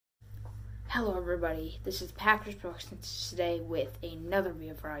Hello everybody, this is Packers Productions today with another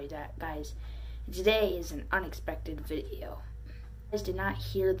video for all you guys. Today is an unexpected video. You guys did not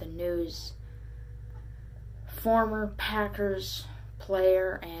hear the news. Former Packers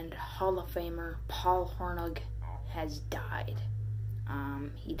player and Hall of Famer Paul Hornung has died.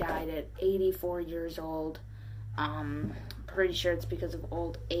 He died at 84 years old. Pretty sure it's because of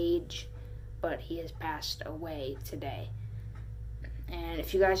old age, but he has passed away today. And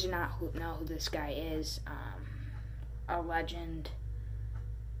if you guys do not know who this guy is, a legend,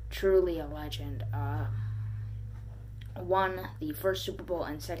 truly a legend. Won the first Super Bowl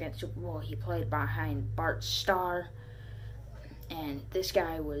and second Super Bowl. He played behind Bart Starr, and this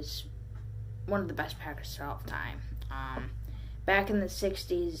guy was one of the best Packers of all time. Back in the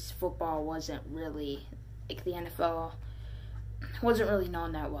 60s, football wasn't really, like the NFL, wasn't really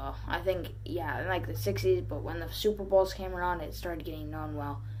known that well. I think, yeah, in like the 60s, but when the Super Bowls came around, it started getting known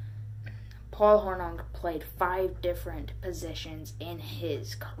well. Paul Hornung played 5 different positions in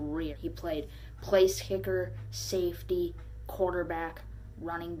his career. He played place kicker, safety, quarterback,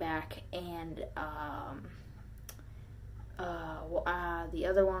 running back, and the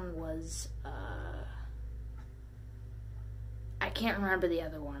other one was, I can't remember the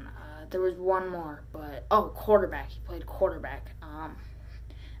other one. There was one more, but quarterback. He played quarterback.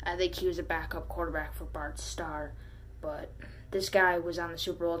 I think he was a backup quarterback for Bart Starr, but this guy was on the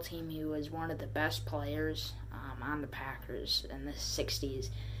Super Bowl team. He was one of the best players on the Packers in the 60s,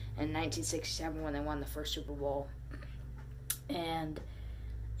 in 1967 when they won the first Super Bowl. And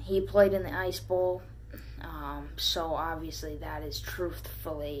he played in the Ice Bowl, so obviously that is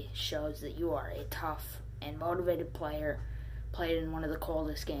truthfully shows that you are a tough and motivated player. Played in one of the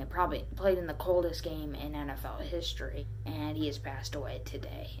coldest games, probably played in the coldest game in NFL history, and he has passed away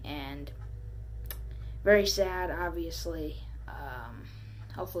today. And very sad, obviously.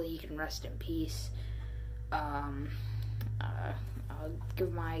 Hopefully he can rest in peace. I'll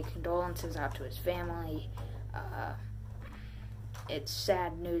give my condolences out to his family. It's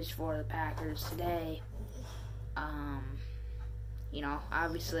sad news for the Packers today.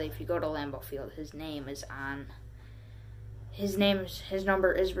 Obviously, if you go to Lambeau Field, his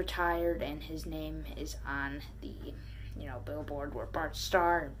number is retired, and his name is on the, billboard where Bart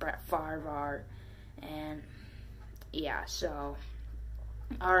Starr and Brett Favre are. And yeah, so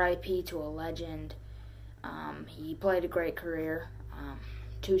R.I.P to a legend. He played a great career,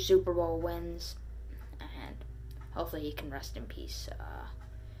 2 Super Bowl wins, and hopefully he can rest in peace.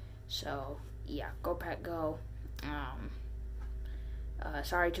 So yeah, go Pack, go.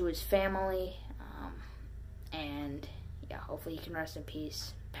 Sorry to his family, and yeah, hopefully he can rest in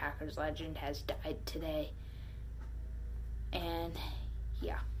peace. Packers legend has died today. And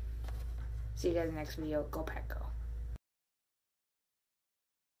yeah, see you guys in the next video. Go Pack, go.